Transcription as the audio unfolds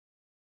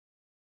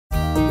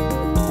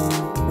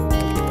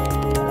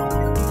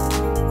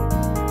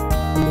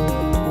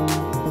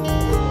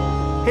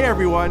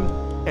everyone,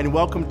 and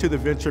welcome to the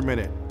Venture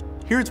Minute.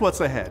 Here's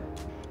what's ahead.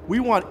 We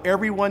want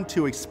everyone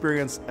to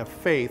experience a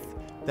faith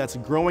that's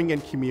growing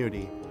in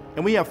community,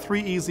 and we have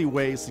 3 easy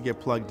ways to get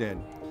plugged in.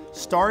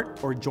 Start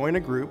or join a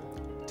group,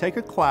 take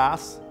a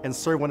class, and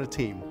serve on a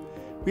team.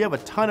 We have a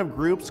ton of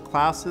groups,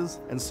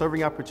 classes, and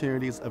serving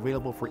opportunities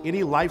available for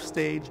any life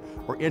stage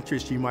or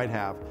interest you might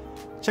have.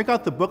 Check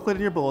out the booklet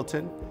in your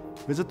bulletin,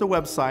 visit the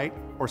website,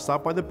 or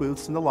stop by the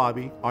booths in the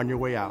lobby on your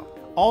way out.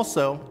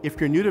 Also, if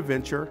you're new to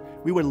Venture,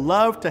 we would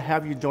love to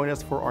have you join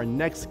us for our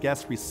next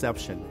guest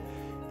reception.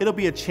 It'll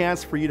be a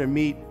chance for you to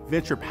meet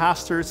Venture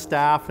pastors,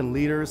 staff, and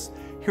leaders,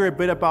 hear a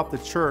bit about the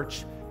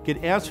church,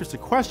 get answers to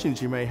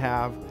questions you may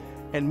have,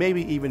 and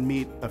maybe even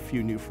meet a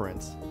few new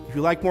friends. If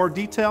you'd like more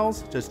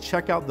details, just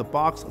check out the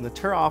box on the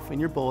tear off in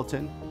your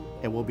bulletin,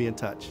 and we'll be in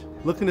touch.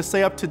 Looking to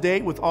stay up to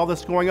date with all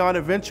that's going on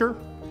at Venture?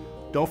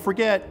 Don't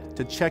forget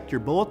to check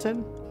your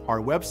bulletin, our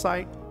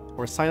website,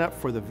 or sign up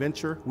for the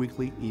Venture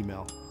Weekly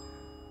email.